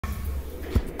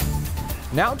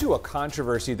Now to a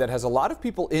controversy that has a lot of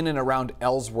people in and around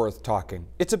Ellsworth talking.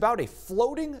 It's about a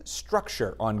floating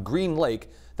structure on Green Lake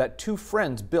that two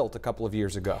friends built a couple of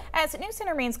years ago. As News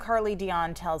Center Maine's Carly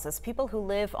Dion tells us, people who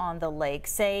live on the lake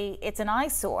say it's an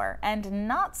eyesore and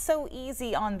not so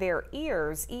easy on their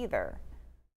ears either.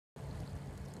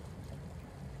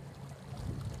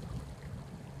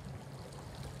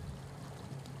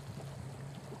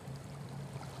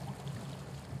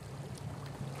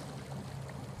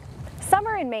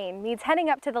 Summer in Maine means heading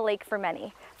up to the lake for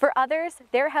many. For others,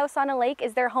 their house on a lake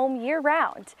is their home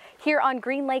year-round. Here on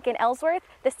Green Lake in Ellsworth,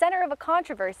 the center of a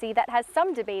controversy that has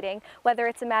some debating whether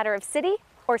it's a matter of city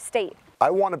or state. I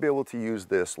want to be able to use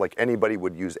this like anybody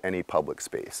would use any public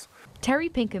space. Terry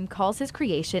Pinkham calls his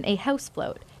creation a house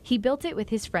float. He built it with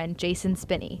his friend Jason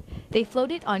Spinney. They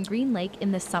float it on Green Lake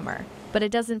in the summer, but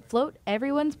it doesn't float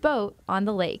everyone's boat on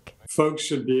the lake. Folks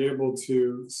should be able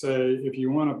to say, if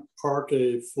you want to park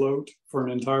a float for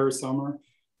an entire summer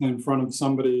in front of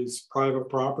somebody's private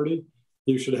property,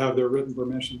 you should have their written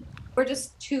permission. We're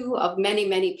just two of many,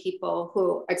 many people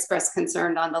who express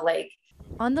concern on the lake.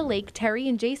 On the lake, Terry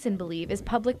and Jason believe is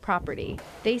public property.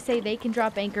 They say they can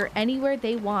drop anchor anywhere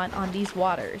they want on these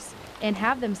waters and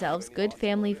have themselves good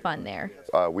family fun there.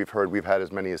 We've had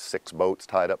as many as 6 boats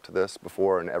tied up to this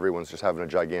before, and everyone's just having a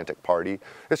gigantic party.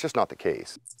 It's just not the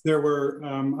case. There were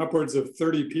upwards of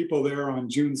 30 people there on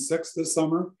June 6th this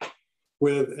summer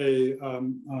with a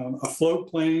float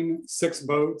plane, 6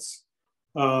 boats,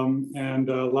 and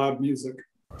loud music.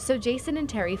 So Jason and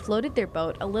Terry floated their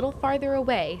boat a little farther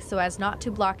away so as not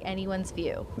to block anyone's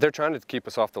view. They're trying to keep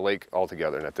us off the lake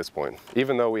altogether at this point.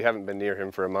 Even though we haven't been near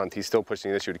him for a month, he's still pushing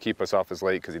the issue to keep us off his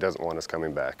lake because he doesn't want us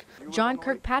coming back. John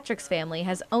Kirkpatrick's family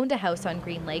has owned a house on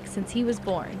Green Lake since he was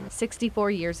born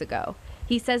 64 years ago.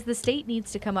 He says the state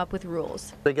needs to come up with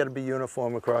rules. They got to be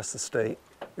uniform across the state.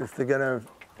 If they're going to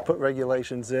put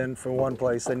regulations in for one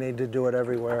place, they need to do it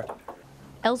everywhere.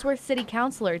 Ellsworth City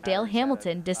Councilor Dale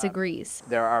Hamilton disagrees.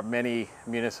 There are many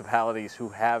municipalities who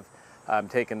have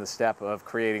taken the step of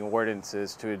creating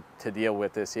ordinances to deal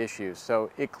with this issue.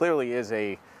 So it clearly is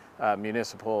a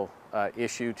municipal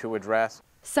issue to address.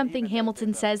 Something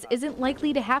Hamilton says isn't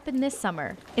likely to happen this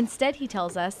summer. Instead, he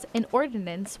tells us, an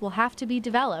ordinance will have to be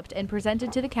developed and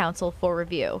presented to the council for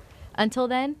review. Until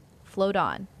then, float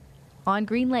on. On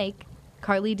Green Lake,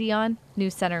 Carly Dion,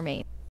 News Center Maine.